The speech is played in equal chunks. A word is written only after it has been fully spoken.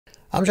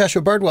I'm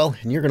Joshua Bardwell,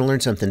 and you're going to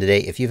learn something today.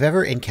 If you've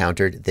ever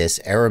encountered this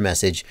error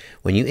message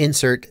when you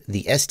insert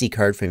the SD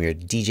card from your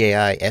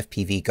DJI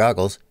FPV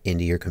goggles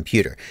into your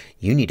computer,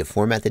 you need to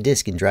format the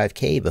disk in Drive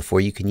K before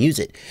you can use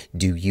it.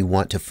 Do you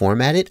want to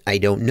format it? I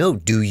don't know.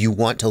 Do you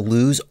want to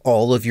lose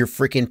all of your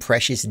freaking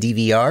precious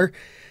DVR?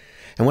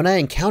 And when I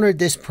encountered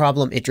this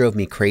problem, it drove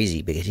me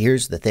crazy, because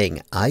here's the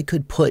thing. I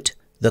could put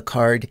the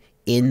card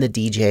in the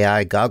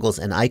DJI goggles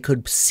and I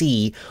could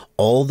see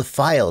all the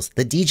files.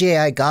 The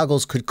DJI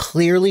goggles could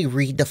clearly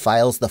read the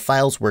files. The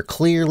files were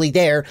clearly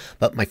there,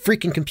 but my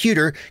freaking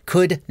computer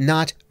could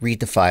not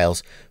read the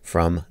files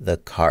from the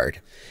card.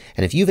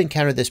 And if you've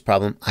encountered this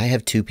problem, I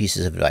have two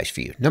pieces of advice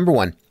for you. Number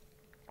one,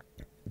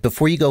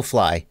 before you go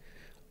fly,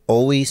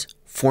 always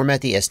format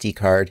the SD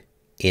card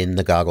in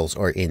the goggles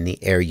or in the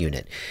air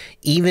unit.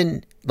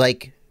 Even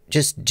like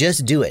just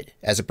do it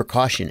as a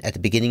precaution at the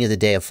beginning of the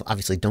day.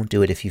 Obviously, don't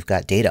do it if you've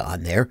got data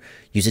on there.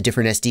 Use a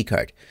different SD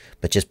card,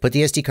 but just put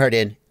the SD card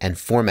in and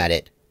format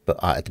it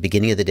at the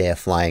beginning of the day of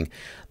flying.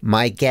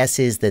 My guess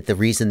is that the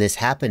reason this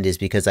happened is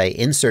because I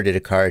inserted a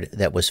card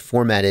that was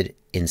formatted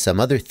in some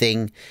other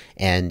thing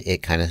and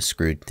it kind of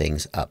screwed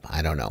things up.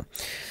 I don't know.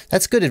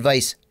 That's good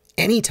advice.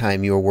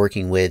 Anytime you're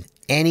working with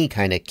any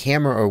kind of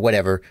camera or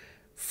whatever,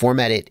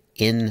 format it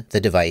in the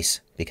device,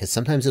 because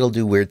sometimes it'll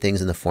do weird things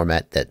in the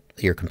format that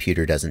your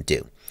computer doesn't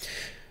do.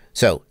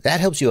 So that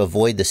helps you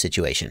avoid the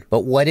situation.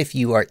 But what if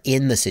you are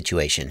in the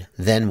situation?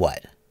 Then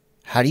what?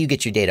 How do you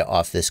get your data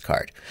off this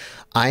card?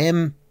 I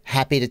am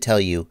happy to tell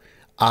you,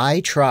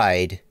 I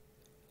tried,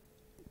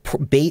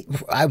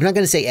 I'm not going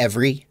to say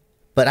every,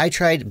 but I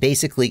tried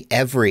basically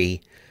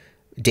every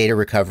data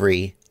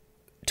recovery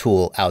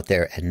tool out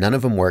there, and none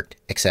of them worked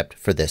except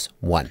for this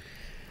one.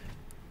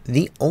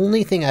 The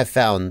only thing I've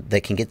found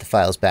that can get the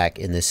files back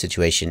in this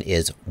situation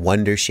is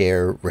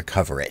Wondershare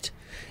Recoverit.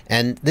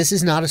 And this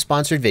is not a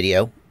sponsored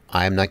video.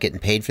 I'm not getting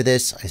paid for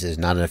this. This is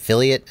not an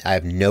affiliate. I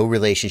have no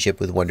relationship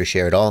with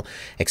Wondershare at all,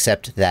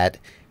 except that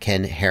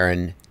Ken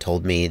Heron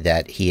told me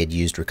that he had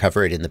used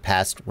Recoverit in the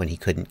past when he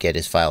couldn't get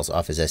his files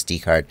off his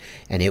SD card.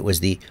 And it was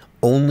the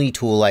only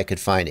tool I could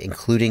find,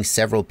 including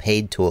several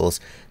paid tools,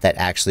 that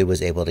actually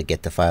was able to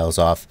get the files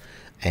off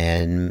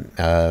and,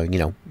 you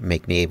know,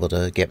 make me able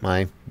to get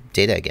my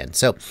data again.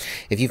 So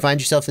if you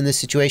find yourself in this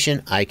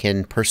situation, I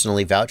can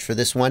personally vouch for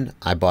this one.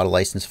 I bought a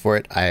license for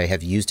it. I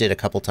have used it a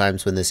couple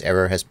times when this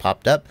error has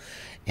popped up,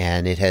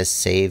 and it has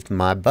saved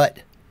my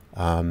butt.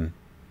 If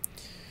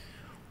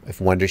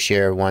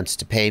Wondershare wants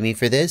to pay me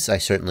for this, I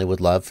certainly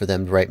would love for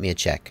them to write me a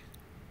check.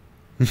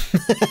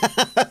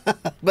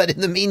 But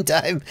in the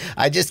meantime,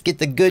 I just get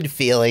the good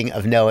feeling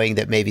of knowing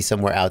that maybe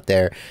somewhere out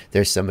there,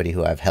 there's somebody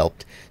who I've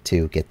helped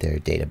to get their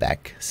data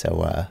back.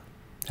 So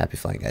happy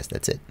flying, guys.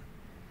 That's it.